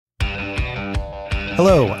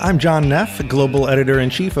Hello, I'm John Neff, Global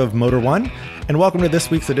Editor-in-Chief of Motor1, and welcome to this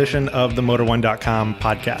week's edition of the Motor1.com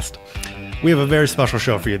podcast. We have a very special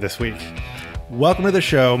show for you this week. Welcome to the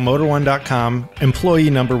show, Motor1.com employee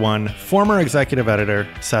number one, former executive editor,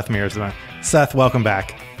 Seyth Miersma. Seyth, welcome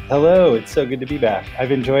back. Hello, it's so good to be back.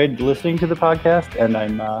 I've enjoyed listening to the podcast, and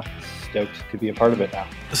I'm stoked to be a part of it now.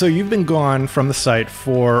 So you've been gone from the site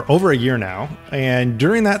for over a year now, and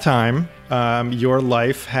during that time, your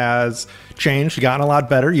life has changed, gotten a lot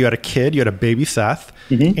better. You had a kid, you had a baby Seyth,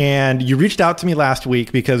 and you reached out to me last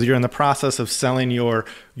week because you're in the process of selling your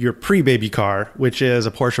pre-baby car, which is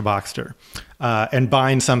a Porsche Boxster, and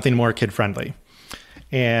buying something more kid-friendly.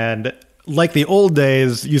 And like the old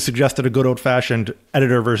days, you suggested a good old-fashioned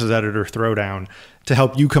editor versus editor throwdown to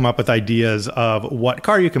help you come up with ideas of what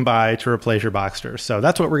car you can buy to replace your Boxster. So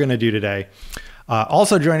that's what we're going to do today.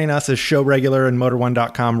 Also joining us is show regular and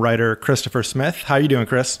Motor1.com writer Christopher Smith. How are you doing,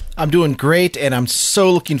 Chris? I'm doing great, and I'm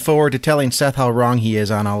so looking forward to telling Seyth how wrong he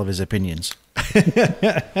is on all of his opinions.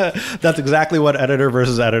 That's exactly what editor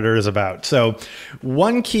versus editor is about. So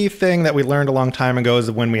one key thing that we learned a long time ago is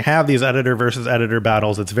that when we have these editor versus editor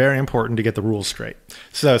battles, it's very important to get the rules straight.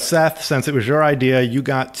 So Seyth, since it was your idea, you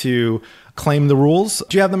got to claim the rules.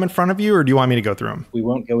 Do you have them in front of you, or do you want me to go through them? We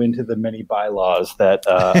won't go into the many bylaws that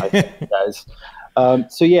I think you guys.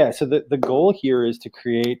 So the goal here is to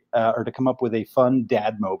create or to come up with a fun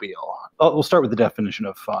Dadmobile. We'll start with the definition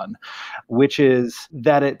of fun, which is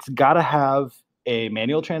that it's got to have a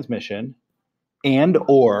manual transmission and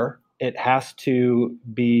or it has to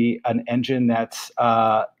be an engine that's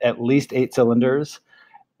at least 8 cylinders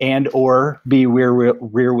and or be rear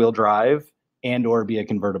wheel drive and or be a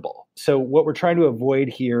convertible. So what we're trying to avoid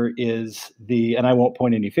here is and I won't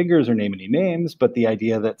point any fingers or name any names, but the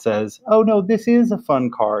idea that says, oh no, this is a fun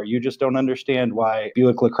car. You just don't understand why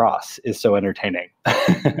Buick LaCrosse is so entertaining.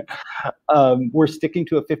 We're sticking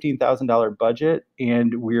to a $15,000 budget,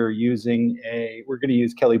 and we're going to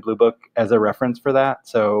use Kelley Blue Book as a reference for that.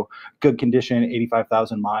 So good condition,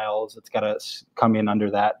 85,000 miles. It's got to come in under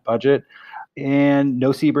that budget. And no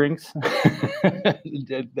Sebrings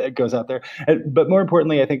that goes out there. But more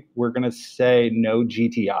importantly, I think we're going to say no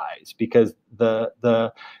GTIs, because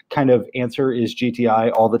the kind of answer is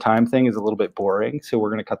GTI all the time thing is a little bit boring. So we're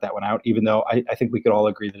going to cut that one out, even though I think we could all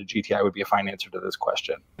agree that a GTI would be a fine answer to this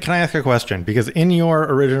question. Can I ask a question? Because in your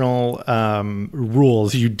original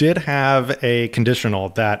rules, you did have a conditional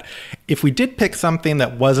that if we did pick something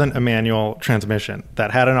that wasn't a manual transmission,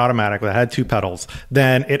 that had an automatic, that had 2 pedals,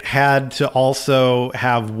 then it had to also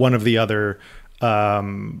have one of the other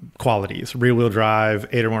qualities: rear wheel drive,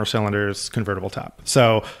 8 or more cylinders, convertible top.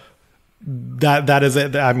 So that is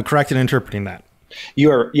it. I'm correct in interpreting that.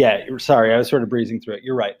 Sorry, I was sort of breezing through it.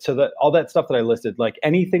 You're right. So all that stuff that I listed, like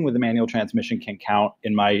anything with a manual transmission can count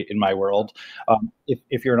in my world.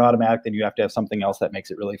 If you're an automatic, then you have to have something else that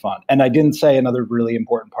makes it really fun. And I didn't say another really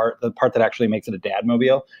important part, the part that actually makes it a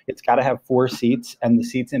Dadmobile. It's got to have 4 seats, and the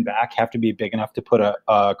seats in back have to be big enough to put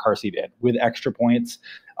a car seat in with extra points.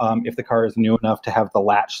 If the car is new enough to have the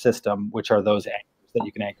latch system, which are those anchors that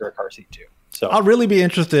you can anchor a car seat to. So I'll really be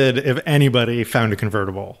interested if anybody found a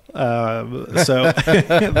convertible. It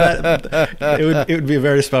would be a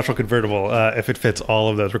very special convertible if it fits all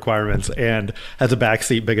of those requirements and has a back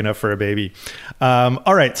seat big enough for a baby.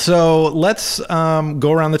 All right, so let's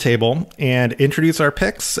go around the table and introduce our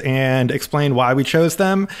picks and explain why we chose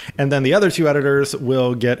them, and then the other 2 editors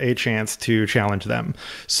will get a chance to challenge them.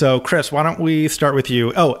 So Chris, why don't we start with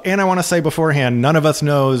you? Oh, and I want to say beforehand, none of us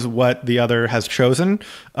knows what the other has chosen.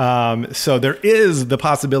 So there is the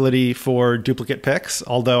possibility for duplicate picks,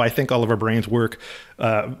 although I think all of our brains work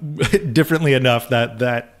differently enough that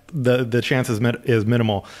the chance is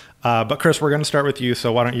minimal. But Chris, we're going to start with you,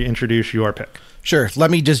 so why don't you introduce your pick? Sure. Let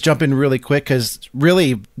me just jump in really quick, because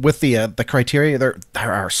really with the criteria, there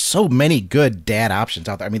are so many good dad options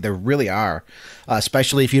out there. I mean, there really are,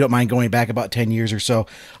 especially if you don't mind going back about 10 years or so.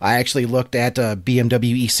 I actually looked at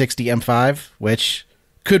BMW E60 M5, which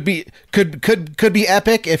could be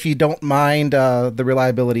epic if you don't mind the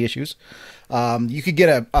reliability issues. You could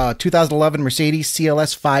get a 2011 Mercedes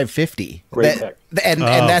CLS 550. Great pick.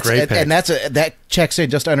 That checks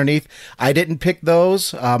in just underneath. I didn't pick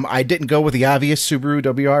those. I didn't go with the obvious Subaru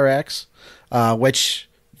WRX, which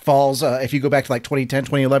falls if you go back to like 2010,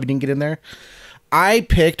 2011, you can get in there. I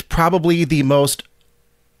picked probably the most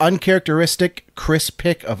uncharacteristic Chris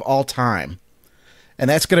pick of all time. And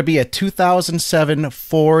that's going to be a 2007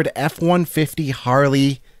 Ford F-150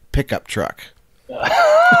 Harley pickup truck.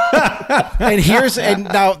 Now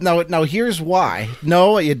here's why.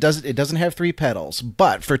 No, it doesn't have 3 pedals,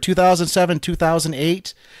 but for 2007,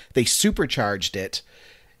 2008, they supercharged it.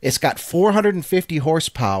 It's got 450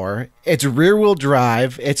 horsepower. It's rear-wheel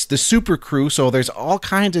drive. It's the Super Crew, so there's all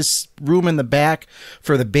kinds of room in the back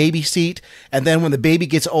for the baby seat. And then when the baby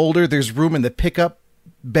gets older, there's room in the pickup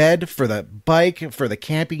bed for the bike, for the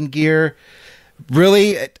camping gear.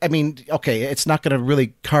 Really, I mean, okay, it's not going to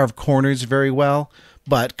really carve corners very well,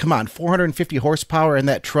 but come on, 450 horsepower in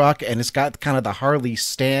that truck, and it's got kind of the Harley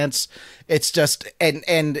stance. It's just,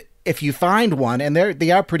 and if you find one, and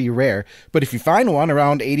they are pretty rare, but if you find one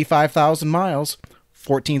around 85,000 miles,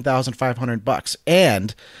 $14,500.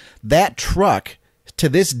 And that truck to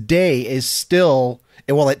this day is still,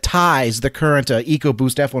 well, it ties the current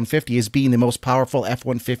EcoBoost F-150 as being the most powerful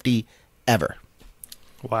F-150 ever.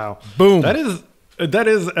 Wow. Boom. That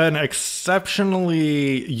is an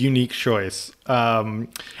exceptionally unique choice. And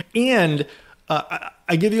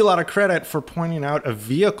I give you a lot of credit for pointing out a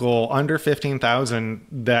vehicle under 15,000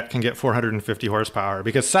 that can get 450 horsepower,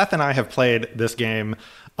 because Seth and I have played this game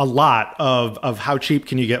a lot of how cheap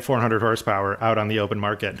can you get 400 horsepower out on the open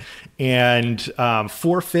market. And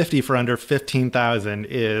 450 for under 15,000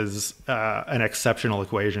 is an exceptional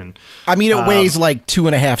equation. I mean, it weighs like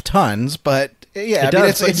 2.5 tons, but yeah,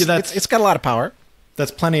 it's got a lot of power.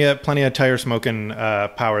 That's plenty of tire smoking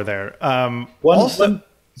power there.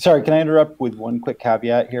 Sorry, can I interrupt with one quick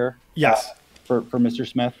caveat here? Yes. For Mr.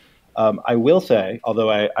 Smith, I will say, although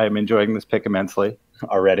I'm enjoying this pick immensely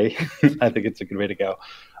already, I think it's a good way to go.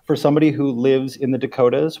 For somebody who lives in the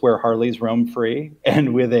Dakotas where Harleys roam free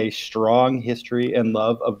and with a strong history and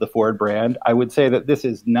love of the Ford brand, I would say that this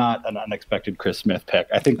is not an unexpected Chris Smith pick.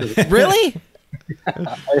 I think this is really?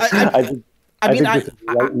 I think this is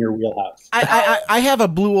right in your wheelhouse. I have a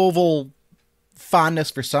blue oval fondness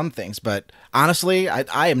for some things, but honestly,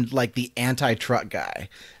 I am like the anti-truck guy.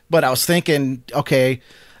 But I was thinking, okay,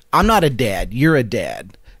 I'm not a dad. You're a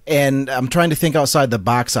dad. And I'm trying to think outside the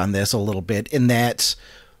box on this a little bit in that,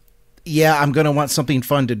 yeah, I'm going to want something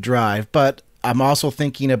fun to drive, but I'm also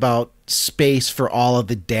thinking about space for all of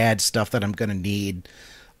the dad stuff that I'm going to need,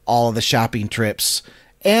 all of the shopping trips.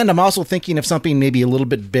 And I'm also thinking of something maybe a little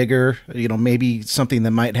bit bigger, maybe something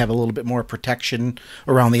that might have a little bit more protection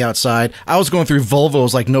around the outside. I was going through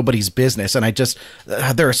Volvos like nobody's business, and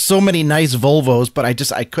there are so many nice Volvos, but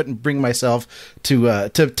I couldn't bring myself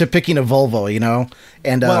to picking a Volvo,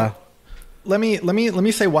 And well, let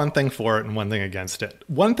me say one thing for it and one thing against it.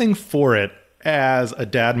 One thing for it as a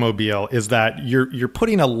Dadmobile is that you're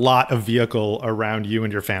putting a lot of vehicle around you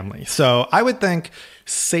and your family. So I would think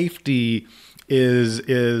safety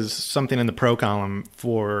is something in the pro column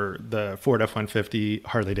for the Ford F-150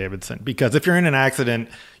 Harley Davidson, because if you're in an accident,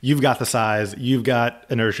 you've got the size, you've got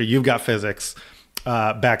inertia, you've got physics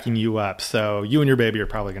backing you up, so you and your baby are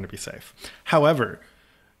probably going to be safe. However,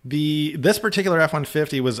 this particular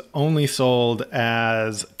F-150 was only sold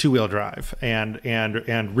as two-wheel drive and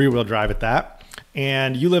rear-wheel drive at that,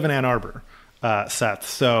 and you live in Ann Arbor, Seth,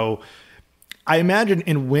 so I imagine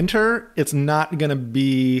in winter it's not going to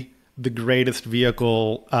be the greatest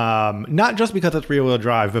vehicle, not just because it's rear-wheel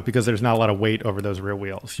drive, but because there's not a lot of weight over those rear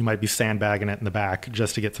wheels. You might be sandbagging it in the back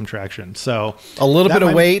just to get some traction. So a little bit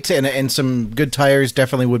of weight and some good tires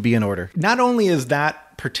definitely would be in order. Not only is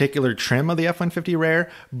that particular trim of the F-150 rare,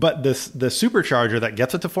 but the supercharger that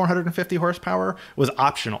gets it to 450 horsepower was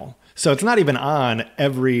optional. So it's not even on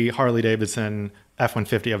every Harley Davidson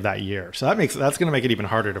F-150 of that year. So that's going to make it even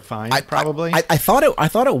harder to find, probably. I thought it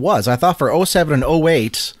was. I thought for 07 and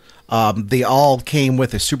 08, they all came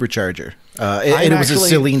with a supercharger. It was a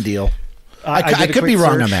Celine deal. I could be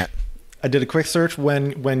wrong on that. I did a quick search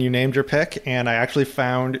when you named your pick, and I actually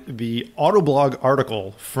found the Autoblog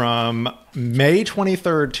article from May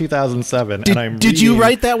 23rd, 2007. Did you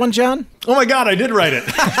write that one, John? Oh my God, I did write it.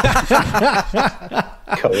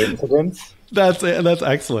 Coincidence? That's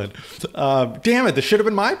excellent. Damn it, this should have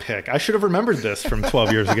been my pick. I should have remembered this from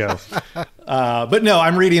 12 years ago. But no,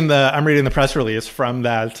 I'm reading the press release from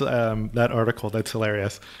that article. That's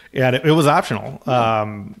hilarious, and it was optional.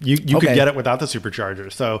 You could get it without the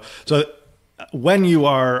supercharger. So when you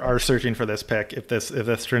are searching for this pick, if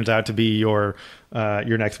this turns out to be your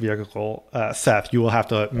next vehicle, Seth, you will have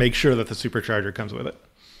to make sure that the supercharger comes with it.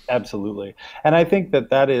 Absolutely. And I think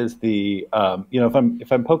that is the,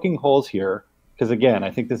 if I'm poking holes here, because again,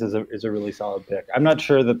 I think this is a really solid pick. I'm not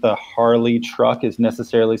sure that the Harley truck is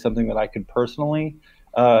necessarily something that I could personally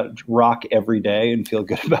rock every day and feel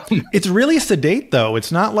good about. It's really sedate though.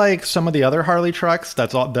 It's not like some of the other Harley trucks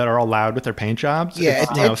that are all loud with their paint jobs. Yeah,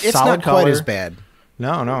 it's solid not color. Quite as bad.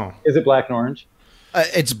 No. Is it black and orange?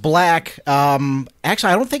 It's black.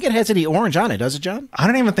 Actually, I don't think it has any orange on it, does it, John? I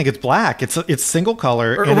don't even think it's black. It's single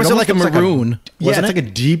color. Or was it like a maroon? It's like a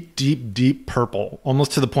deep purple,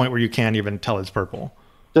 almost to the point where you can't even tell it's purple.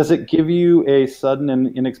 Does it give you a sudden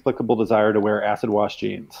and inexplicable desire to wear acid wash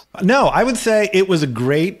jeans? No, I would say it was a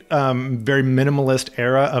great, very minimalist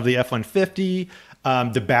era of the F-150.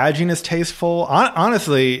 The badging is tasteful.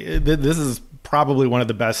 Honestly, this is probably one of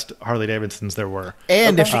the best Harley Davidsons there were.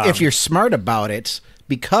 And if you're smart about it,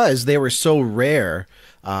 because they were so rare,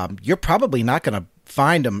 you're probably not going to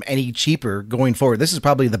find them any cheaper going forward. This is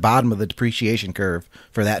probably the bottom of the depreciation curve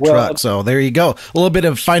for that truck. So there you go. A little bit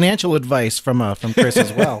of financial advice from Chris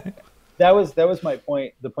as well. That was my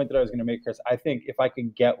point. The point that I was going to make, Chris. I think if I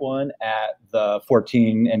could get one at the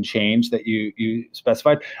 14 and change that you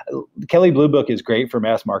specified, Kelley Blue Book is great for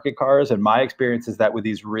mass market cars. And my experience is that with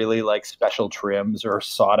these really like special trims or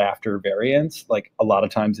sought after variants, like a lot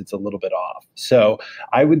of times it's a little bit off. So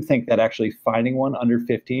I would think that actually finding one under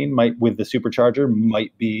 15 with the supercharger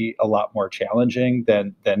might be a lot more challenging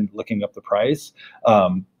than looking up the price.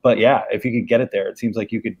 But yeah, if you could get it there, it seems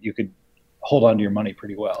like you could hold on to your money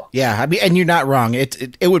pretty well. Yeah, I mean, and you're not wrong.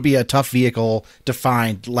 It would be a tough vehicle to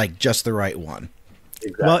find like just the right one.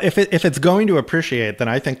 Exactly. Well, if it's going to appreciate, then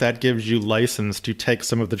I think that gives you license to take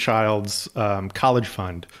some of the child's college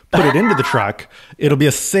fund, put it into the truck. It'll be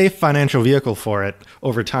a safe financial vehicle for it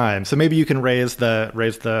over time. So maybe you can raise the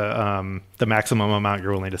maximum amount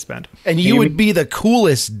you're willing to spend. And you would be the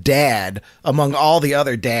coolest dad among all the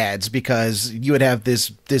other dads because you would have this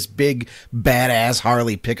big badass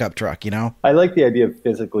Harley pickup truck. You know, I like the idea of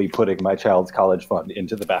physically putting my child's college fund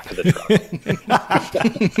into the back of the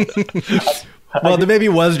truck. Well, the baby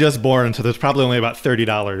was just born, so there's probably only about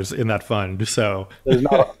 $30 in that fund. So there's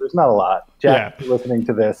not a lot. Jack, if you're listening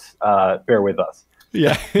to this, bear with us.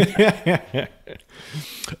 Yeah.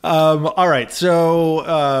 All right.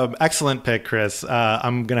 So excellent pick, Chris.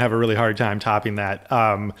 I'm going to have a really hard time topping that,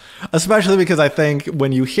 especially because I think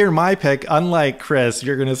when you hear my pick, unlike Chris,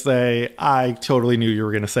 you're going to say, I totally knew you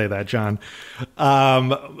were going to say that, John.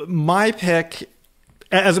 My pick,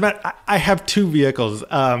 as a matter, I have two vehicles.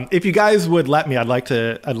 If you guys would let me, I'd like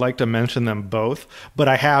to mention them both, but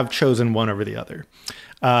I have chosen one over the other.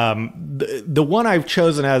 The one I've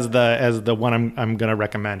chosen as the one I'm going to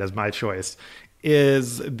recommend as my choice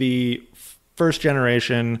is the first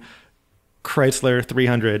generation Chrysler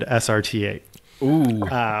 300 SRT8. Ooh.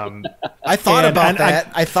 I thought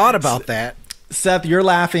about that. Seth, you're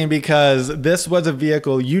laughing because this was a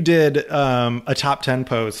vehicle you did a top 10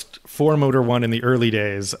 post for Motor1 in the early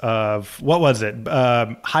days of, what was it?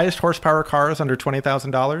 Highest horsepower cars under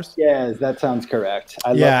 $20,000? Yeah, that sounds correct.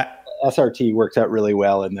 SRT works out really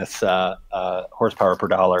well in this horsepower per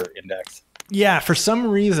dollar index. Yeah, for some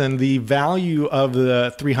reason, the value of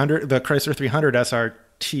the Chrysler 300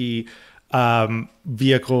 SRT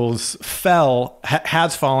vehicles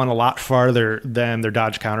has fallen a lot farther than their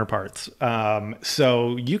Dodge counterparts.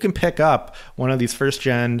 So you can pick up one of these first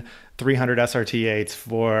gen 300 SRT8s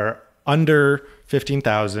for under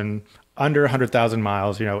 15,000, under 100,000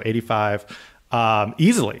 miles, 85,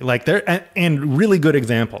 easily. Like and really good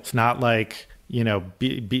examples, not like,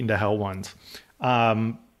 beaten to hell ones.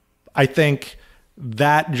 I think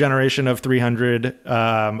that generation of 300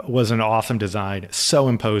 was an awesome design, so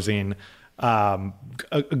imposing, a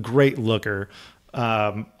great looker.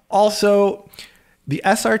 Also, the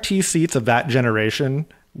SRT seats of that generation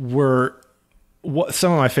were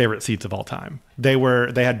some of my favorite seats of all time. They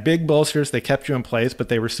had big bolsters, they kept you in place, but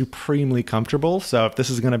they were supremely comfortable. So if this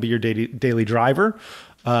is going to be your daily driver,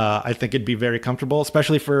 I think it'd be very comfortable,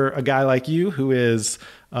 especially for a guy like you who is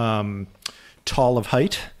tall of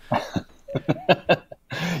height.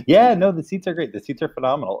 Yeah, no, the seats are great. The seats are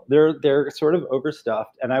phenomenal. They're sort of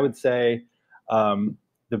overstuffed, and I would say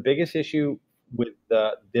the biggest issue with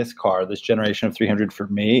this generation of 300 for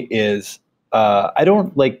me is I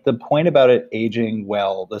don't like the point about it aging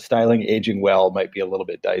well. The styling aging well might be a little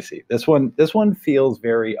bit dicey. This one feels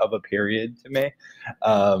very of a period to me,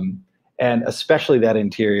 and especially that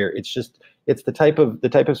interior. It's the type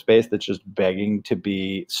of space that's just begging to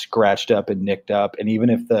be scratched up and nicked up. And even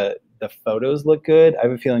if the photos look good, I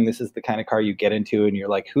have a feeling this is the kind of car you get into and you're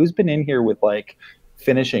like, who's been in here with like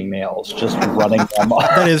finishing nails just running them off?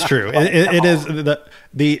 That is true. It is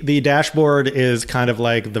the dashboard is kind of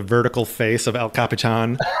like the vertical face of El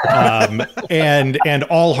Capitan, and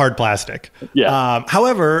all hard plastic. Yeah.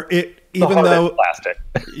 However, even though plastic,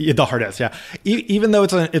 the hardest, yeah. Even though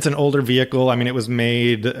it's an older vehicle, I mean, it was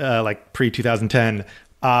made like pre-2010.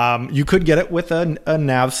 You could get it with a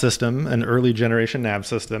nav system, an early generation nav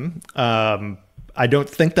system. I don't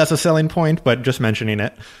think that's a selling point, but just mentioning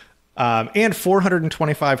it. And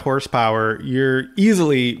 425 horsepower, you're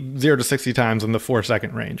easily 0 to 60 times in the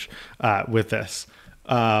 4-second range with this.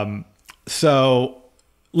 So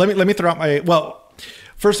let me throw out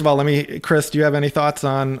First of all, Chris, do you have any thoughts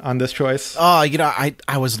on this choice? Oh,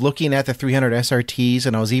 I was looking at the 300 SRTs,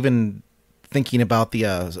 and I was even thinking about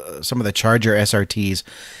the some of the Charger SRTs.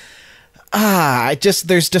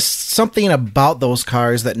 There's just something about those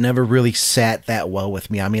cars that never really sat that well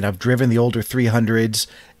with me. I mean, I've driven the older 300s,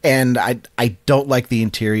 and I don't like the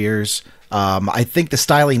interiors. I think the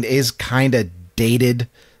styling is kind of dated,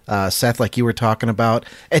 Seth, like you were talking about.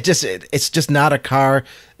 It's just not a car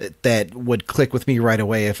that would click with me right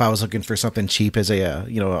away if I was looking for something cheap as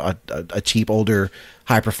a cheap older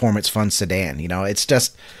high performance fun sedan. It's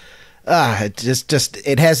just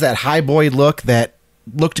it has that high boy look that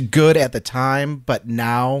looked good at the time, but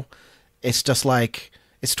now it's just like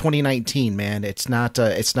it's 2019, man. It's not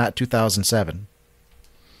 2007.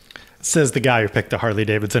 Says the guy who picked the Harley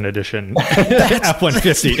Davidson edition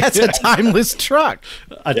F-150. That's a timeless truck.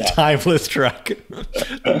 Timeless truck.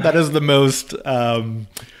 That is the most of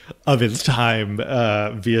its time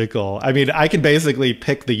vehicle. I mean, I can basically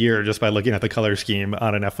pick the year just by looking at the color scheme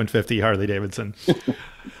on an F-150 Harley Davidson.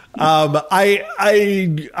 I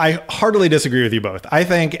heartily disagree with you both. I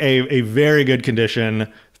think a very good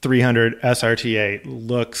condition 300 SRT8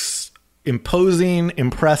 looks imposing,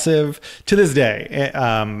 impressive to this day.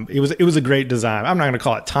 It was a great design. I'm not going to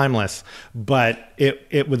call it timeless, but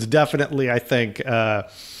it was definitely, I think,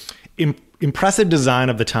 impressive design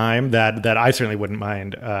of the time that I certainly wouldn't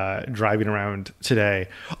mind driving around today.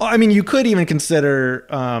 I mean, you could even consider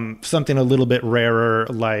something a little bit rarer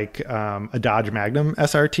like a Dodge Magnum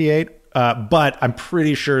SRT8, but I'm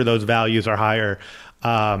pretty sure those values are higher,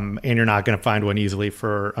 and you're not going to find one easily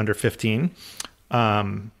for under 15.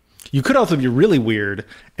 You could also be really weird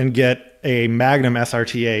and get a Magnum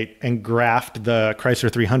SRT8 and graft the Chrysler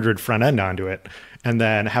 300 front end onto it, and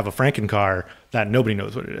then have a Franken car that nobody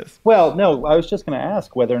knows what it is. Well, no, I was just going to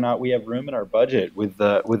ask whether or not we have room in our budget with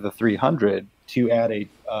the 300 to add a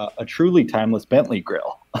truly timeless Bentley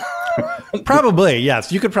grille. Probably, yes.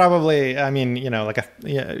 You could probably, I mean, like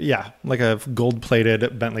a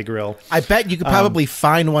gold-plated Bentley grille. I bet you could probably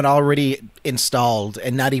find one already installed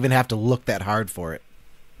and not even have to look that hard for it.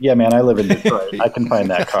 Yeah, man, I live in Detroit. I can find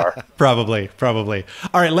that car. Probably.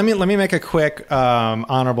 All right, let me make a quick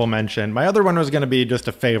honorable mention. My other one was going to be just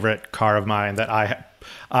a favorite car of mine that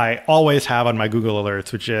I always have on my Google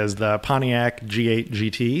alerts, which is the Pontiac G8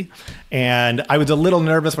 GT. And I was a little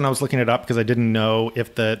nervous when I was looking it up because I didn't know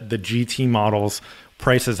if the GT models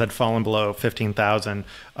prices had fallen below 15,000.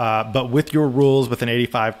 But with your rules, with an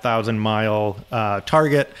 85,000 mile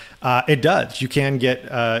target, it does. You can get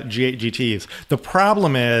G8 GTs. The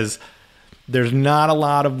problem is there's not a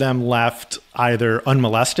lot of them left either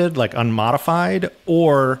unmolested, like unmodified,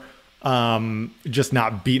 or just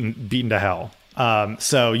not beaten to hell.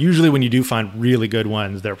 So usually when you do find really good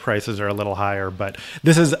ones, their prices are a little higher. But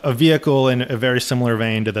this is a vehicle in a very similar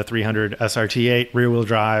vein to the 300 SRT8, rear-wheel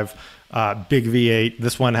drive, big V8.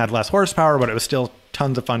 This one had less horsepower, but it was still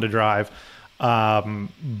tons of fun to drive.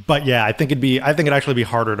 But yeah, I think it'd actually be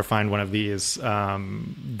harder to find one of these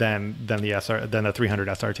than the 300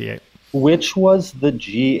 SRT8. Which was the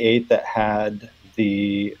G8 that had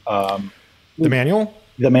the manual?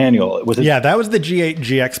 The manual. That was the G8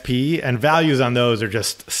 GXP, and values on those are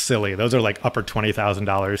just silly. Those are like upper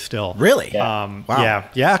 $20,000 still. Really? Wow.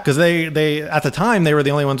 Yeah, because they at the time they were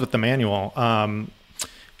the only ones with the manual.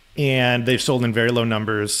 And they sold in very low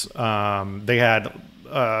numbers. They had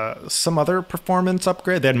some other performance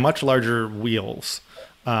upgrade. They had much larger wheels.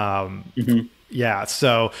 Yeah,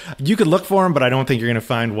 so you could look for them, but I don't think you're going to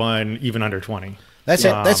find one even under 20.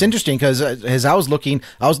 That's interesting because as I was looking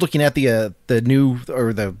at the new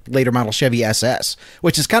or the later model Chevy SS,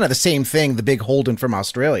 which is kind of the same thing, the big Holden from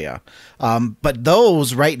Australia. But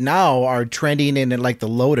those right now are trending in like the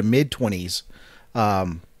low to mid 20s, a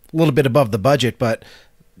little bit above the budget, but.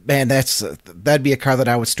 Man, that'd be a car that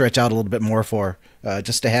I would stretch out a little bit more for,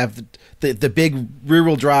 just to have the big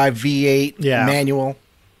rear-wheel drive V8 manual.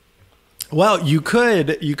 Well, you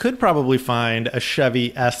could probably find a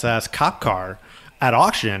Chevy SS cop car at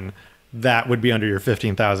auction that would be under your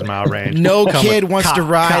 15,000 mile range. No kid wants to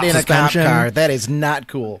ride in a cop car. That is not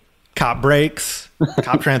cool. Cop brakes,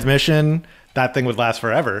 cop transmission. That thing would last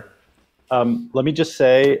forever. Let me just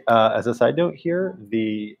say, as a side note here,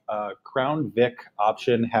 the Crown Vic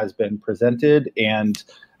option has been presented and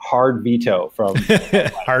hard veto from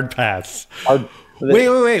hard pass.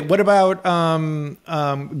 Wait. What about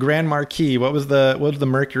Grand Marquis? What was the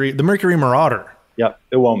Mercury? The Mercury Marauder. Yep,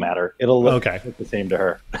 it won't matter. It'll look the same to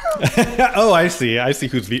her. Oh, I see. I see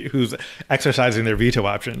who's exercising their veto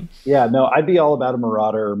option. Yeah, no, I'd be all about a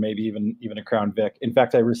Marauder or maybe even a Crown Vic. In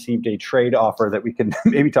fact, I received a trade offer that we can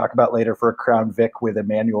maybe talk about later for a Crown Vic with a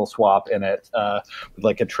manual swap in it, with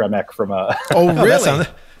like a Tremec from a. Oh, really?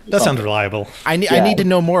 That sounds reliable. I need to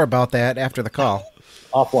know more about that after the call.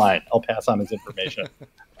 Offline, I'll pass on his information.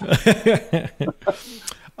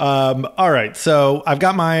 All right, so I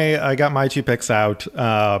got my two picks out.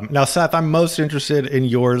 Now, Seth, I'm most interested in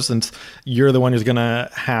yours since you're the one who's gonna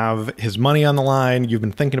have his money on the line. You've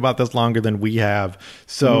been thinking about this longer than we have.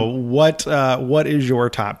 So, what is your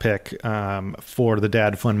top pick for the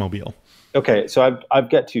Dad Funmobile? Okay, so I've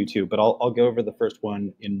got two too, but I'll go over the first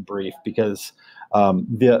one in brief because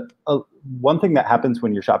the one thing that happens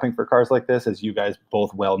when you're shopping for cars like this, as you guys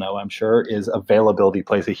both well know, I'm sure, is availability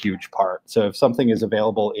plays a huge part. So if something is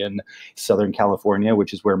available in Southern California,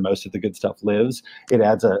 which is where most of the good stuff lives, it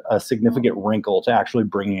adds a significant wrinkle to actually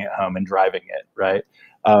bringing it home and driving it, right?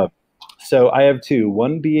 So I have two,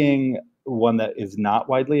 one being one that is not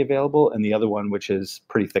widely available and the other one which is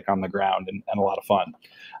pretty thick on the ground and a lot of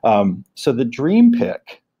fun. So the dream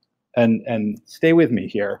pick, and stay with me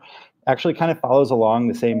here, actually kind of follows along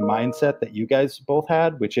the same mindset that you guys both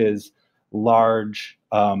had, which is large,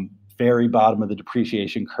 very bottom of the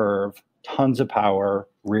depreciation curve, tons of power,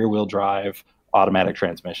 rear wheel drive, automatic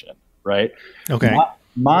transmission, right? Okay.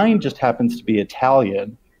 Mine just happens to be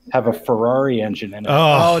Italian, have a Ferrari engine in it.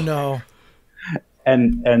 Oh no.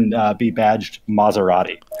 And be badged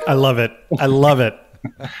Maserati. I love it. I love it.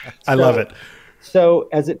 I love it. So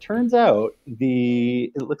as it turns out,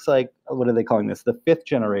 it looks like, what are they calling this? The 5th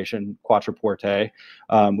generation Quattroporte,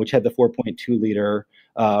 which had the 4.2 liter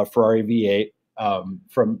Ferrari V8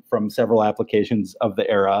 from several applications of the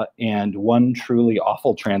era, and one truly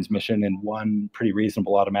awful transmission and one pretty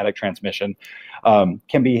reasonable automatic transmission,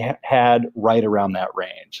 can be had right around that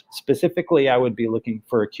range. Specifically, I would be looking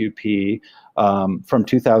for a QP from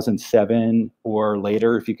 2007 or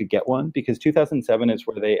later if you could get one, because 2007 is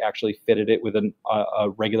where they actually fitted it with a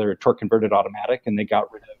regular torque converted automatic, and they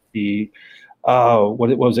got rid of the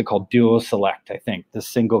what was it called, Duo Select, I think, the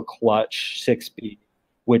single clutch 6-speed,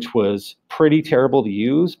 which was pretty terrible to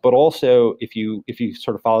use, but also if you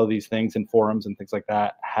sort of follow these things in forums and things like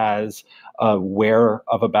that, has a wear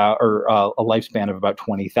of about, or a lifespan of about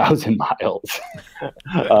 20,000 miles.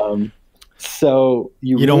 So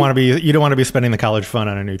you don't want to be spending the college fund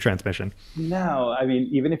on a new transmission. No, I mean,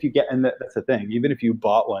 even if you get, and that's the thing, even if you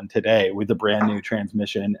bought one today with a brand new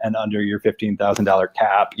transmission and under your $15,000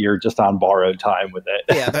 cap, you're just on borrowed time with it.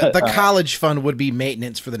 Yeah, the college fund would be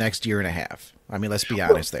maintenance for the next year and a half. I mean, let's be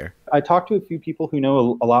honest there. I talked to a few people who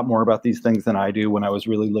know a lot more about these things than I do when I was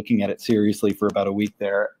really looking at it seriously for about a week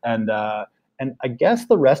there. And I guess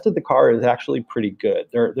the rest of the car is actually pretty good.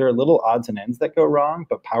 There are little odds and ends that go wrong,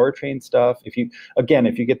 but powertrain stuff, if you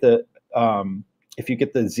get the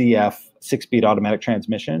ZF 6-speed automatic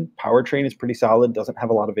transmission, powertrain is pretty solid, doesn't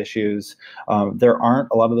have a lot of issues. There aren't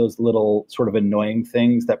a lot of those little sort of annoying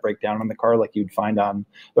things that break down on the car like you'd find on,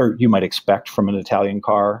 or you might expect from an Italian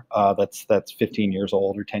car that's 15 years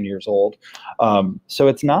old or 10 years old. So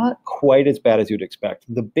it's not quite as bad as you'd expect.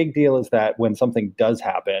 The big deal is that when something does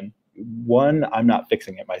happen, one, I'm not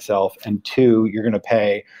fixing it myself, and two, you're going to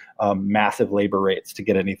pay massive labor rates to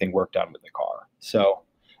get anything worked on with the car. So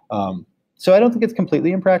I don't think it's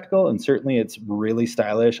completely impractical, and certainly it's really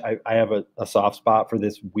stylish. I have a soft spot for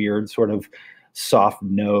this weird sort of soft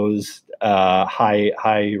nose,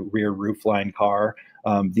 high rear roofline car.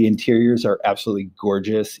 The interiors are absolutely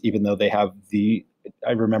gorgeous, even though they have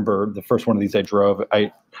I remember the first one of these I drove,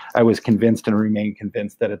 I was convinced and remain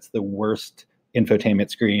convinced that it's the worst infotainment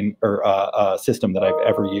screen or system that I've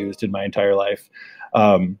ever used in my entire life.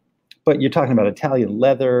 But you're talking about Italian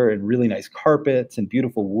leather and really nice carpets and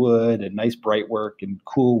beautiful wood and nice bright work and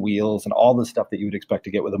cool wheels, and all the stuff that you would expect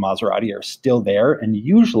to get with a Maserati are still there and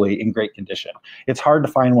usually in great condition. It's hard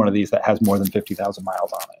to find one of these that has more than 50,000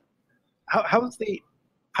 miles on it. How's the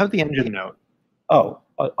engine note? Oh,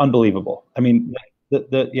 unbelievable. I mean,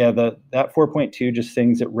 that 4.2 just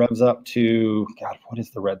sings, it revs up to, God, what is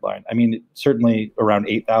the red line? I mean, certainly around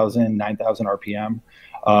 8,000, 9,000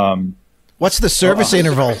 RPM. What's the service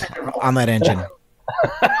interval on that engine?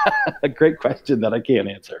 A great question that I can't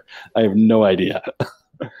answer. I have no idea.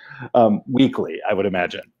 Weekly, I would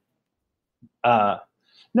imagine.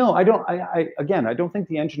 No, I don't. I don't think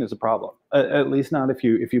the engine is a problem. At least not if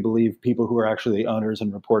you believe people who are actually owners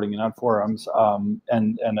and reporting it on forums,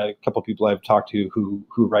 and a couple of people I've talked to who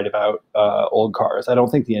write about old cars. I don't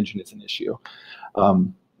think the engine is an issue,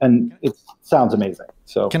 and it sounds amazing.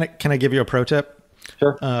 So can I give you a pro tip?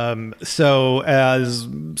 Sure. So as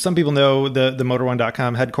some people know, the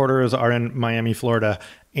Motor1.com headquarters are in Miami, Florida.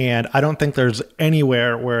 And I don't think there's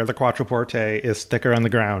anywhere where the Quattroporte is thicker on the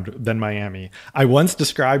ground than Miami. I once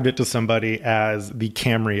described it to somebody as the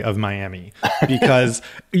Camry of Miami because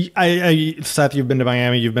Seth, you've been to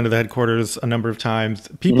Miami, you've been to the headquarters a number of times.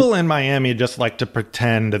 People in Miami just like to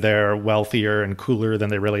pretend they're wealthier and cooler than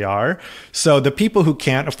they really are. So the people who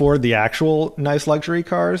can't afford the actual nice luxury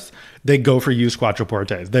cars, they go for used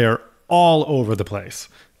Quattroportes. They are all over the place.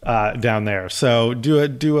 Down there. So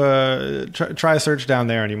try a search down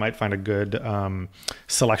there and you might find a good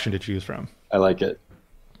selection to choose from. I like it.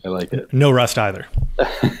 No rust either.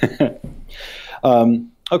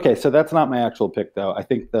 Okay, so that's not my actual pick though. I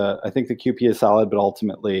think the QP is solid, but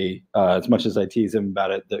ultimately, as much as I tease him about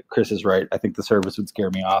it, that Chris is right. I think the service would scare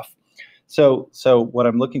me off. So what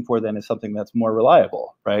I'm looking for then is something that's more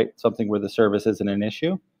reliable, right? Something where the service isn't an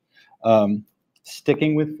issue.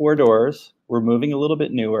 Sticking with 4 doors, we're moving a little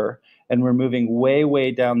bit newer, and we're moving way, way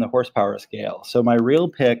down the horsepower scale. So my real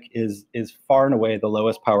pick is far and away the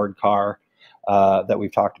lowest powered car that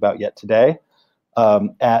we've talked about yet today,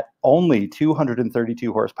 at only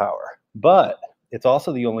 232 horsepower. But it's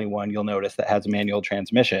also the only one you'll notice that has a manual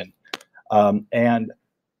transmission. And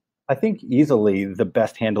I think easily the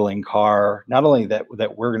best handling car, not only that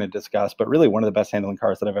we're going to discuss, but really one of the best handling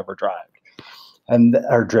cars that I've ever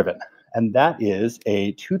driven. And that is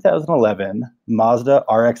a 2011 Mazda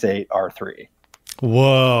RX-8 R3.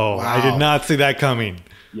 Whoa, wow. I did not see that coming.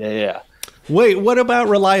 Yeah. Wait, what about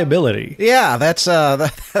reliability? Yeah, that's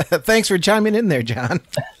thanks for chiming in there, John.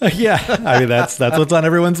 Yeah, I mean that's what's on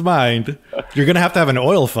everyone's mind. You're going to have an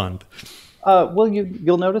oil fund. Well,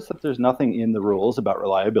 you'll notice that there's nothing in the rules about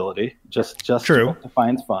reliability. Just True. What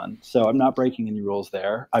defines fun. So I'm not breaking any rules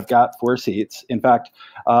there. I've got 4 seats. In fact,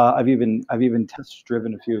 I've even test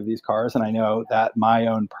driven a few of these cars, and I know that my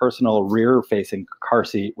own personal rear-facing car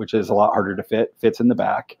seat, which is a lot harder to fit, fits in the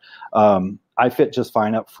back. I fit just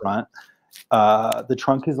fine up front. The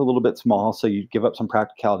trunk is a little bit small, so you give up some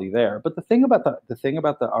practicality there. But the thing about the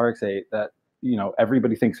RX-8 that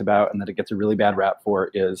everybody thinks about and that it gets a really bad rap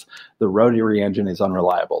for is the rotary engine is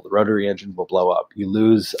unreliable. The rotary engine will blow up. You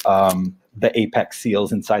lose the apex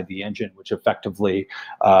seals inside the engine, which effectively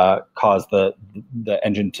cause the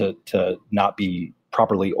engine to not be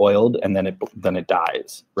properly oiled, and then it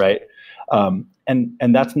dies, right?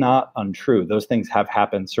 And that's not untrue. Those things have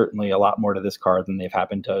happened certainly a lot more to this car than they've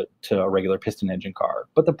happened to a regular piston engine car.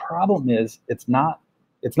 But the problem is it's not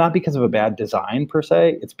because of a bad design per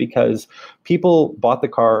se. It's because people bought the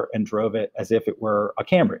car and drove it as if it were a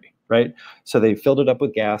Camry, right? So they filled it up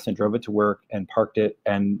with gas and drove it to work and parked it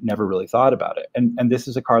and never really thought about it. And this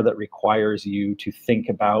is a car that requires you to think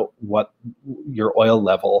about what your oil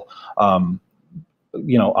level, on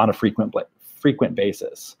a frequent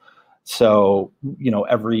basis. So,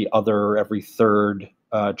 every third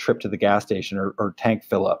trip to the gas station or tank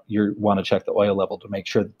fill up, you want to check the oil level to make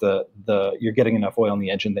sure that you're getting enough oil in the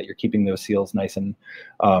engine, that you're keeping those seals nice and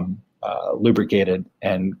lubricated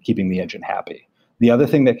and keeping the engine happy. The other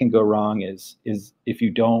thing that can go wrong is if you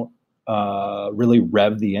don't really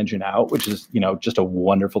rev the engine out, which is just a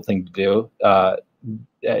wonderful thing to do.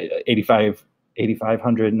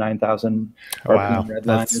 8,500, 9,000 wow, red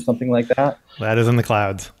line or something like that. That is in the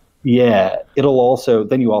clouds. Yeah,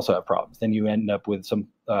 then you also have problems. Then you end up with some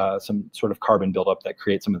sort of carbon buildup that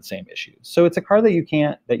creates some of the same issues. So it's a car that you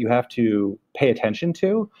have to pay attention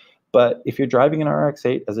to. But if you're driving an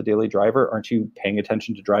RX-8 as a daily driver, aren't you paying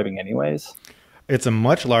attention to driving anyways? It's a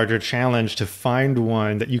much larger challenge to find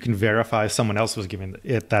one that you can verify someone else was giving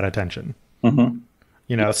it that attention. Mm-hmm.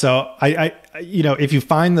 So I if you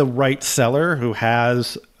find the right seller who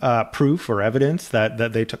has proof or evidence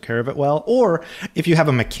that they took care of it well, or if you have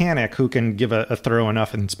a mechanic who can give a thorough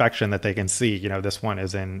enough inspection that they can see, this one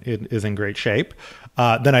is in great shape,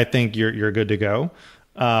 then I think you're good to go.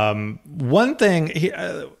 One thing,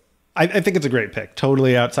 I think it's a great pick,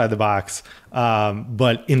 totally outside the box,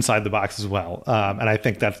 but inside the box as well. And I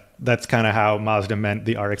think that's kind of how Mazda meant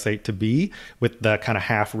the RX-8 to be, with the kind of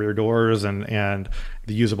half rear doors and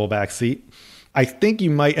the usable back seat. I think you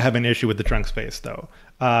might have an issue with the trunk space though.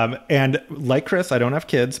 And like Chris, I don't have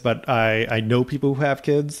kids, but I know people who have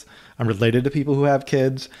kids. I'm related to people who have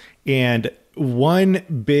kids. And one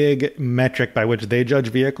big metric by which they judge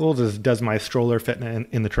vehicles is, does my stroller fit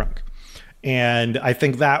in the trunk? And I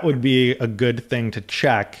think that would be a good thing to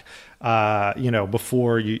check,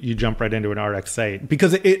 before you jump right into an RX-8,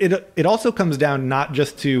 because it also comes down not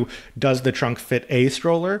just to, does the trunk fit a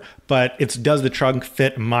stroller, but it's, does the trunk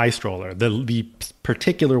fit my stroller, the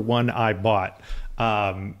particular one I bought.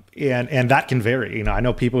 And that can vary. You know, I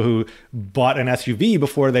know people who bought an SUV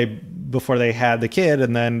before they had the kid,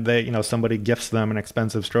 and then somebody gifts them an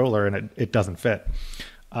expensive stroller and it doesn't fit.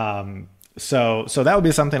 So that would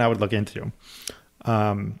be something I would look into.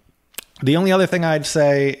 The only other thing I'd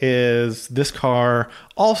say is this car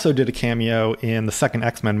also did a cameo in the second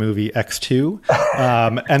X-Men movie, X2,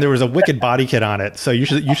 and there was a wicked body kit on it. So you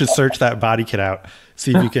should search that body kit out.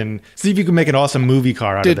 See if you can make an awesome movie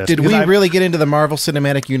car out of this. Did we really get into the Marvel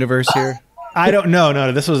Cinematic Universe here? I don't know.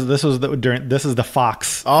 No, this is the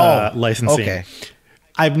Fox licensing. Okay.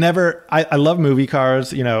 I love movie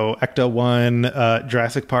cars, Ecto 1,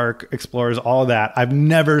 Jurassic Park Explorers, all of that. I've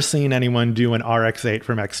never seen anyone do an RX-8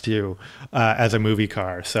 from X2 as a movie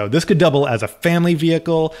car. So this could double as a family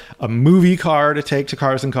vehicle, a movie car to take to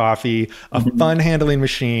Cars and Coffee, a fun handling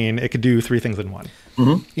machine. It could do 3 things in one.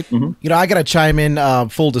 I got to chime in,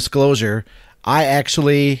 full disclosure. I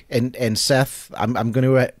actually, and Seth, I'm going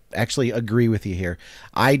to actually agree with you here.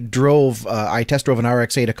 I test drove an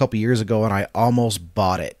RX-8 a couple years ago, and I almost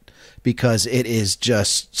bought it because it is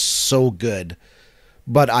just so good.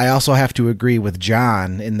 But I also have to agree with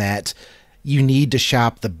John in that you need to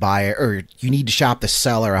shop the buyer, or you need to shop the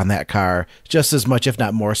seller on that car just as much, if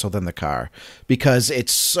not more so, than the car, because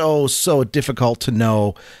it's so difficult to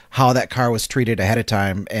know how that car was treated ahead of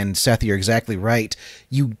time. And Seth, you're exactly right.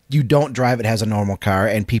 You don't drive it as a normal car,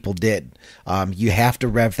 and people did. You have to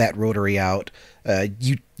rev that rotary out.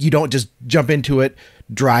 You don't just jump into it,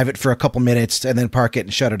 drive it for a couple minutes, and then park it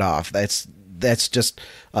and shut it off. That's just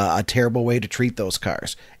a terrible way to treat those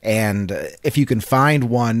cars. And if you can find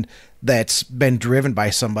one that's been driven by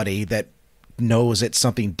somebody that knows it's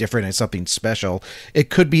something different and something special, it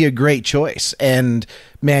could be a great choice. And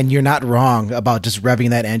man, you're not wrong about just revving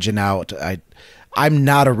that engine out. I'm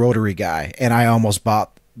not a rotary guy, and I almost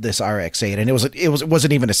bought this RX-8, and it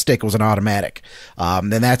wasn't even a stick; it was an automatic.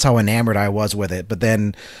 And that's how enamored I was with it. But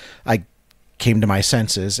then I came to my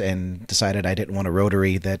senses and decided I didn't want a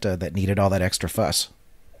rotary that needed all that extra fuss.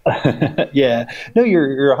 Yeah, no,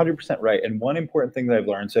 you're 100% right. And one important thing that I've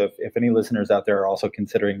learned, so if any listeners out there are also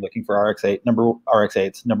considering looking for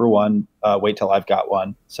RX-8s, number one, wait till I've got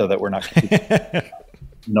one so that we're not confused.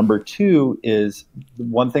 Number two is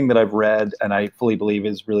one thing that I've read and I fully believe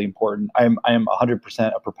is really important. I am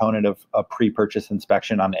 100% a proponent of a pre-purchase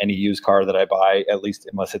inspection on any used car that I buy, at least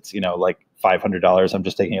unless it's like $500. I'm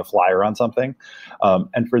just taking a flyer on something.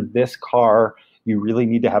 And for this car, you really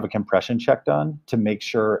need to have a compression check done to make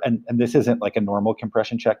sure, and this isn't like a normal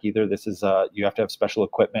compression check either. This is you have to have special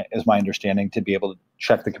equipment, is my understanding, to be able to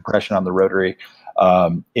check the compression on the rotary.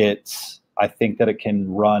 I think that it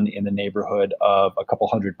can run in the neighborhood of a couple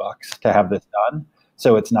 $100 to have this done.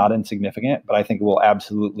 So it's not insignificant, but I think it will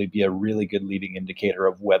absolutely be a really good leading indicator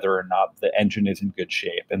of whether or not the engine is in good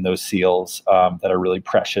shape, and those seals that are really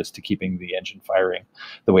precious to keeping the engine firing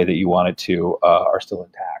the way that you want it to are still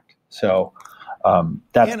intact. So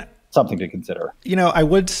that's something to consider. I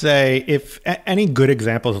would say if any good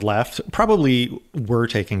examples left, probably were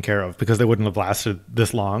taken care of, because they wouldn't have lasted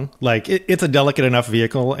this long. Like it's a delicate enough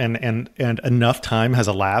vehicle, and enough time has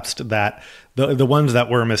elapsed that the ones that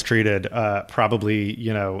were mistreated probably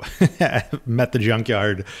met the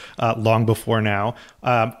junkyard long before now.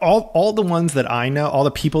 All the ones that I know, all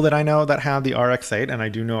the people that I know that have the RX-8, and I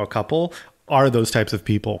do know a couple, are those types of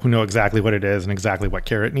people who know exactly what it is and exactly what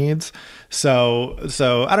care it needs. So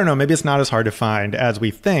I don't know, maybe it's not as hard to find as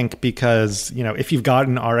we think, because, if you've got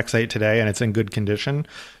an RX-8 today and it's in good condition,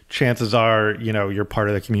 chances are, you're part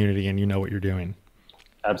of the community and you know what you're doing.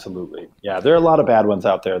 Absolutely. Yeah, there are a lot of bad ones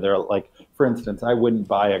out there. They're like, for instance, I wouldn't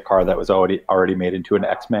buy a car that was already made into an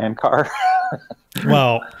X-Man car.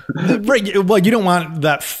 Well, you don't want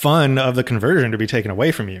that fun of the conversion to be taken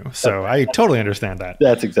away from you. So I totally understand that.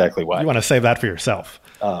 That's exactly why. You want to save that for yourself.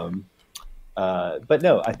 But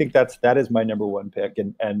no, I think that is my number one pick.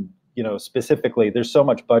 And specifically, there's so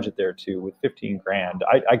much budget there too. With 15 grand,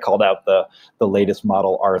 I called out the latest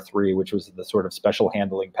model R3, which was the sort of special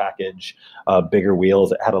handling package, bigger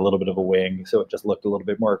wheels. It had a little bit of a wing, so it just looked a little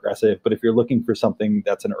bit more aggressive. But if you're looking for something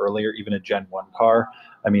that's an earlier, even a Gen 1 car,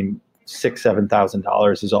 I mean,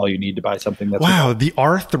 $6,000-$7,000 is all you need to buy something that's... Wow, the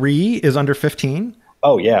R3 is under 15?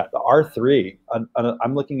 Oh yeah, the R3.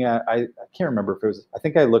 I'm looking at, I can't remember if it was, I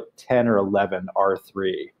think I looked 10 or 11.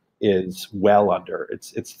 R3 is well under.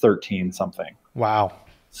 It's 13 something. Wow.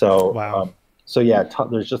 So wow. So yeah,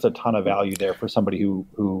 there's just a ton of value there for somebody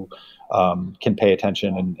who can pay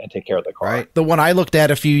attention and take care of the car. Right. The one I looked at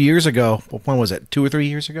a few years ago, when was it? 2 or 3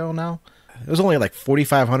 years ago now? It was only like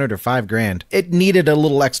 4,500 or $5,000. It needed a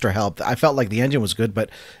little extra help. I felt like the engine was good, but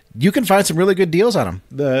you can find some really good deals on them.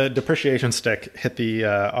 The depreciation stick hit the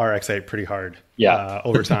RX-8 pretty hard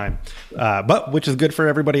over time, but which is good for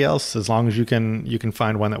everybody else as long as you can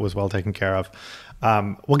find one that was well taken care of.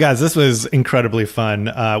 Well, guys, this was incredibly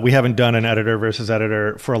fun. We haven't done an editor versus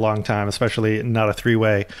editor for a long time, especially not a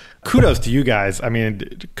three-way. Kudos to you guys. I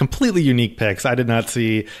mean, completely unique picks. I did not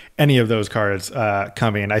see any of those cards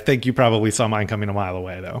coming. I think you probably saw mine coming a mile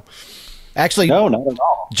away, though. Actually, no, not at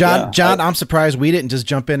all. John, I'm surprised we didn't just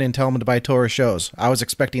jump in and tell him to buy Toro shows. I was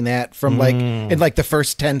expecting that from in the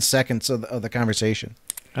first 10 seconds of the conversation.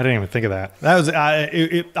 I didn't even think of that. That was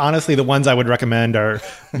honestly, the ones I would recommend are,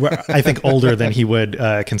 I think, older than he would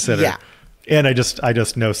consider. Yeah. And I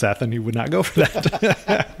just know Seth, and he would not go for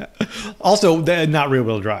that. Also, not rear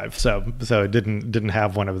wheel drive, so it didn't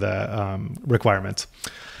have one of the requirements.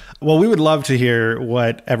 Well, we would love to hear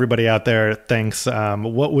what everybody out there thinks.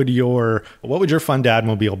 What would your fun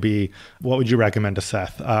Dadmobile be? What would you recommend to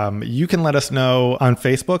Seth? You can let us know on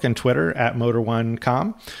Facebook and Twitter at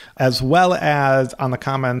Motor1.com, as well as on the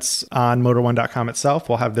comments on Motor1.com itself.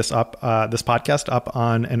 We'll have this podcast up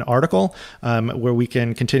on an article where we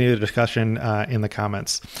can continue the discussion in the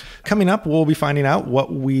comments. Coming up, we'll be finding out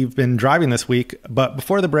what we've been driving this week. But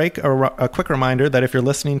before the break, a quick reminder that if you're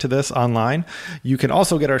listening to this online, you can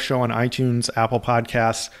also get our show on iTunes, Apple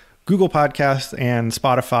Podcasts, Google Podcasts, and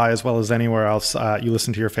Spotify, as well as anywhere else you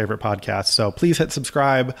listen to your favorite podcasts. So please hit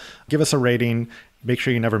subscribe, give us a rating, make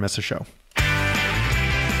sure you never miss a show.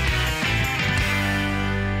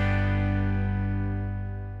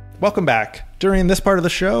 Welcome back. During this part of the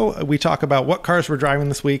show, we talk about what cars we're driving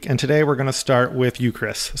this week, and today we're going to start with you,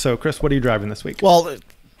 Chris. So, Chris, what are you driving this week? Well,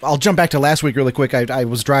 I'll jump back to last week really quick. I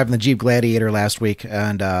was driving the Jeep Gladiator last week,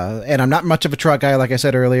 and I'm not much of a truck guy, like I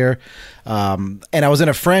said earlier. And I was in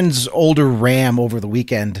a friend's older Ram over the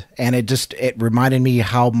weekend, and it reminded me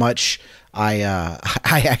how much I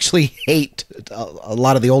actually hate a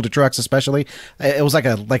lot of the older trucks, especially. It was like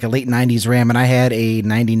a late 90s Ram, and I had a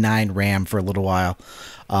 99 Ram for a little while.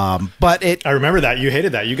 But I remember that you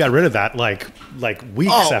hated that. You got rid of that like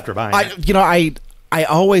weeks after buying it. I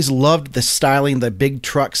always loved the styling, the big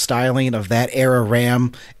truck styling of that era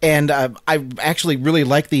Ram, and I actually really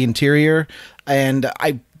liked the interior. And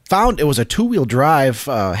I found it was a 2-wheel drive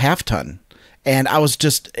half ton, and I was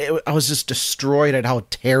just destroyed at how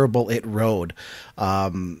terrible it rode.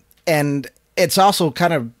 And it's also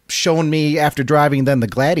kind of shown me after driving then the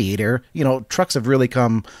Gladiator, trucks have really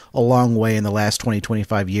come a long way in the last 20,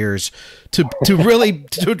 25 years to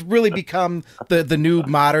really become the new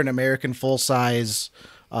modern American full-size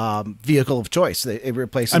vehicle of choice. It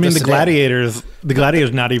replaces. I mean, the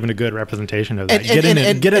Gladiator's not even a good representation of that. Get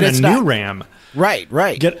in a new Ram.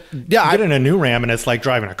 Right. Get in a new Ram, and it's like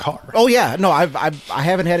driving a car. Oh yeah, no, I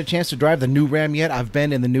haven't had a chance to drive the new Ram yet. I've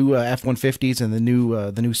been in the new F-150s and the new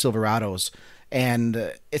Silverados,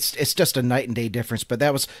 and it's just a night and day difference. But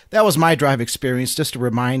that was my drive experience. Just a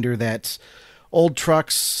reminder that old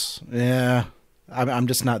trucks, I'm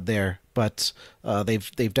just not there. But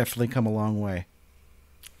they've definitely come a long way.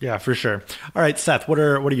 Yeah, for sure. All right, Seth, what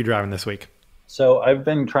are you driving this week? So I've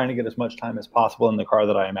been trying to get as much time as possible in the car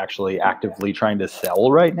that I am actually actively trying to sell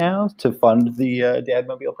right now to fund the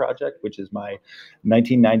Dadmobile project, which is my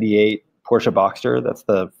 1998 Porsche Boxster. That's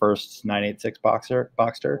the first 986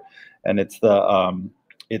 Boxster, and it's the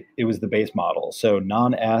it was the base model. So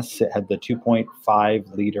non-S, it had the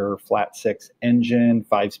 2.5 liter flat six engine,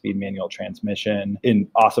 5-speed manual transmission in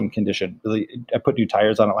awesome condition. Really, I put new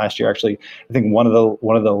tires on it last year. Actually, I think one of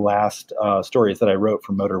the last stories that I wrote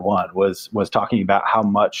for Motor1 was talking about how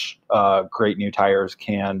much great new tires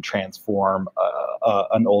can transform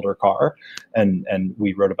an older car, and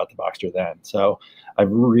we wrote about the Boxster then. So I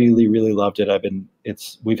really, really loved it.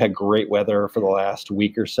 We've had great weather for the last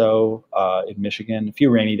week or so in Michigan. A few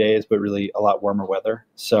rainy days, but really a lot warmer weather.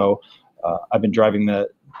 So I've been driving the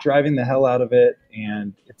hell out of it,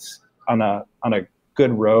 and it's on a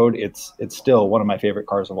good road. It's still one of my favorite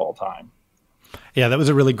cars of all time. Yeah, that was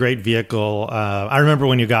a really great vehicle. I remember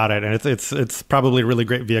when you got it, and it's probably a really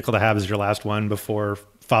great vehicle to have as your last one before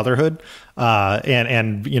fatherhood,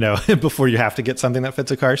 and before you have to get something that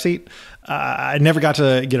fits a car seat. I never got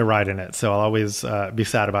to get a ride in it, so I'll always be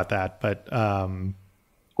sad about that. But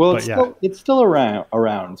it's still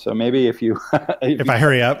around. So maybe if I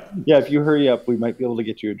hurry up, if you hurry up, we might be able to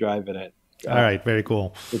get you a drive in it. All right, very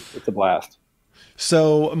cool. It's a blast.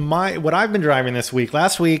 So what I've been driving this week.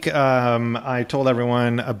 Last week, I told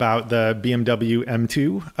everyone about the BMW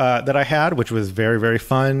M2 that I had, which was very, very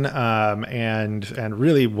fun, and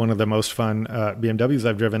really one of the most fun BMWs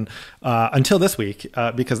I've driven until this week,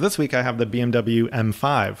 because this week I have the BMW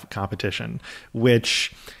M5 competition,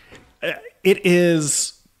 which it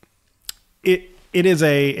is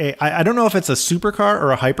I don't know if it's a supercar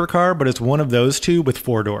or a hypercar, but it's one of those two with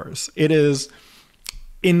 4 doors. It is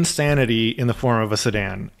insanity in the form of a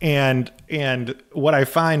sedan. And what I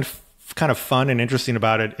find kind of fun and interesting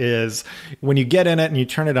about it is when you get in it and you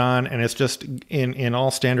turn it on, and it's just in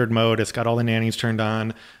all standard mode. It's got all the nannies turned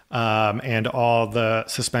on, and all the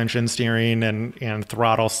suspension, steering, and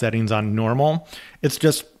throttle settings on normal. It's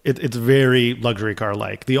just it's very luxury car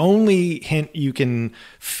like. The only hint you can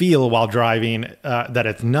feel while driving that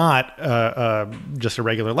it's not just a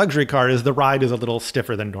regular luxury car is the ride is a little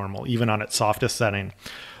stiffer than normal, even on its softest setting.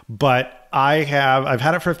 But I've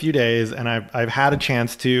had it for a few days, and I've had a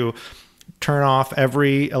chance to turn off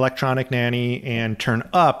every electronic nanny and turn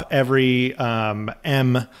up every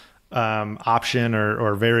M option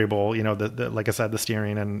or variable, you know, like I said, the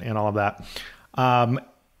steering and all of that.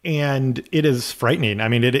 And it is frightening. I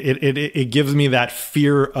mean, it gives me that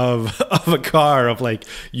fear of a car, of like,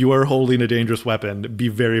 you are holding a dangerous weapon. Be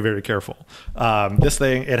very, very careful. This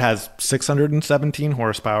thing, it has 617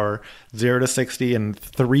 horsepower, 0 to 60 in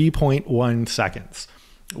 3.1 seconds,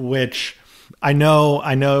 which I know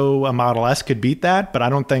a Model S could beat that, but I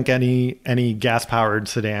don't think any gas powered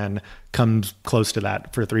sedan comes close to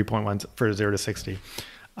that for 3.1 for 0 to 60.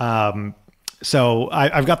 So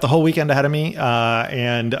I've got the whole weekend ahead of me,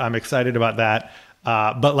 and I'm excited about that.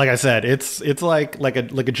 But like I said, it's like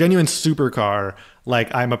a genuine supercar.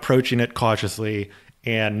 Like, I'm approaching it cautiously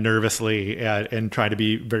and nervously, and trying to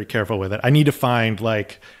be very careful with it. I need to find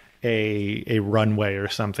like a runway or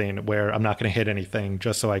something where I'm not going to hit anything,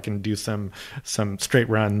 just so I can do some straight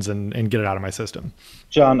runs and get it out of my system.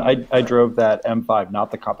 John, I drove that M5,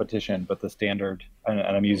 not the competition, but the standard, and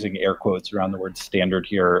I'm using air quotes around the word standard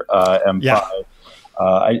here, M5. Yeah.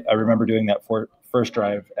 I remember doing that first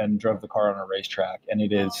drive and drove the car on a racetrack, and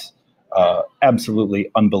it is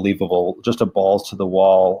absolutely unbelievable. Just a balls to the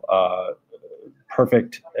wall,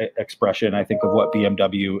 perfect expression, I think, of what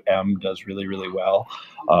BMW M does really, really well.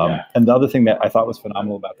 And the other thing that I thought was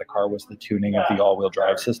phenomenal about the car was the tuning of the all-wheel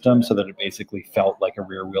drive system, so that it basically felt like a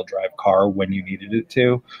rear-wheel drive car when you needed it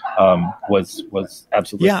to. Was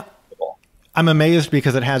absolutely incredible. I'm amazed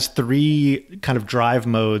because it has 3 kind of drive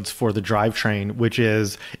modes for the drivetrain, which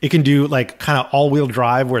is, it can do like kind of all-wheel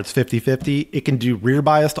drive where it's 50-50. It can do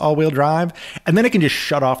rear-biased all-wheel drive, and then it can just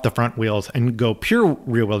shut off the front wheels and go pure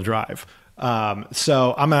rear-wheel drive.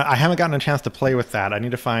 So I haven't gotten a chance to play with that. I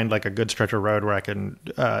need to find like a good stretch of road where I can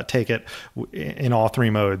take it in all 3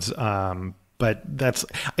 modes. But that's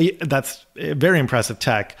very impressive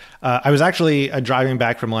tech. I was actually driving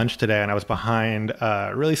back from lunch today, and I was behind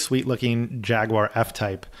a really sweet looking Jaguar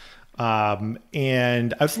F-Type.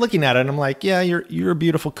 And I was looking at it, and I'm like, yeah, you're a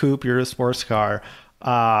beautiful coupe. You're a sports car.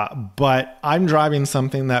 But I'm driving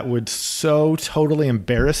something that would so totally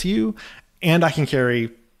embarrass you, and I can carry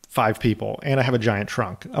 5 people, and I have a giant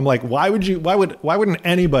trunk. I'm like, why wouldn't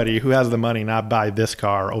anybody who has the money not buy this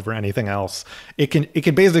car over anything else? It can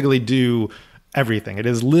basically do everything. It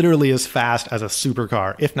is literally as fast as a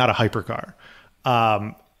supercar, if not a hypercar,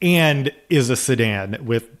 and is a sedan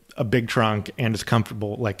with a big trunk and is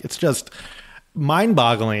comfortable. Like, it's just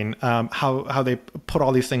mind-boggling how they put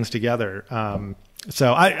all these things together.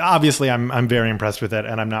 So I'm very impressed with it,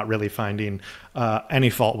 and I'm not really finding any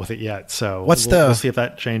fault with it yet. So we'll see if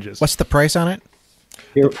that changes. What's the price on it?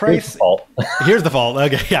 The price. Here's the fault. Here's the fault.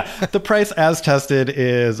 Okay, yeah. The price as tested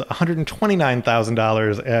is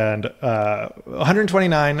 $129,000 and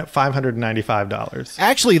 $129,595.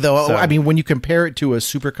 Actually, though, so, I mean, when you compare it to a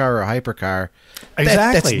supercar or a hypercar,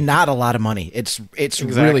 exactly, that's not a lot of money. It's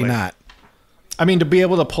really not. I mean, to be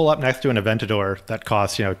able to pull up next to an Aventador that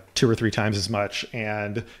costs, 2 or 3 times as much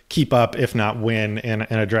and keep up, if not win, in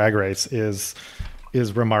a drag race is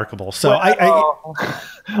remarkable. So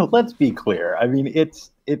let's be clear. I mean, it's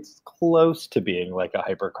close to being like a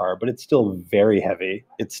hypercar, but it's still very heavy.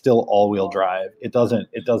 It's still all-wheel drive. It doesn't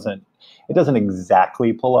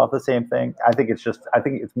exactly pull off the same thing. I think it's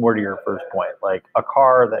more to your first point. Like, a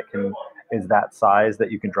car that is that size that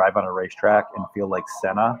you can drive on a racetrack and feel like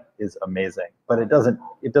Senna is amazing, but it doesn't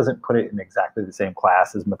put it in exactly the same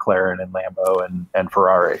class as McLaren and Lambo and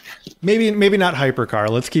Ferrari. Maybe not hypercar.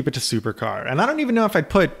 Let's keep it to supercar. And I don't even know if I'd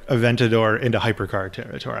put Aventador into hypercar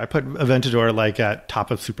territory. I put Aventador like at top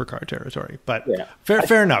of supercar territory. But yeah.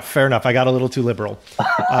 Fair enough. I got a little too liberal,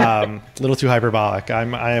 a little too hyperbolic.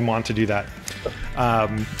 I want to do that.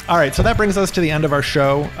 All right, so that brings us to the end of our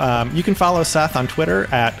show. You can follow Seyth on Twitter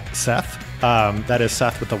at Seyth. That is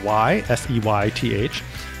Seyth with a Y, Seyth. You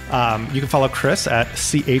can follow Chris at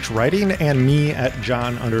CHWriting and me at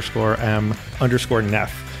John_M_Neff.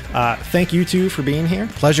 Thank you two for being here.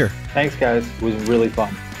 Pleasure. Thanks, guys. It was really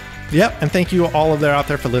fun. Yep, and thank you all of there out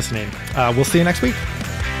there for listening. We'll see you next week.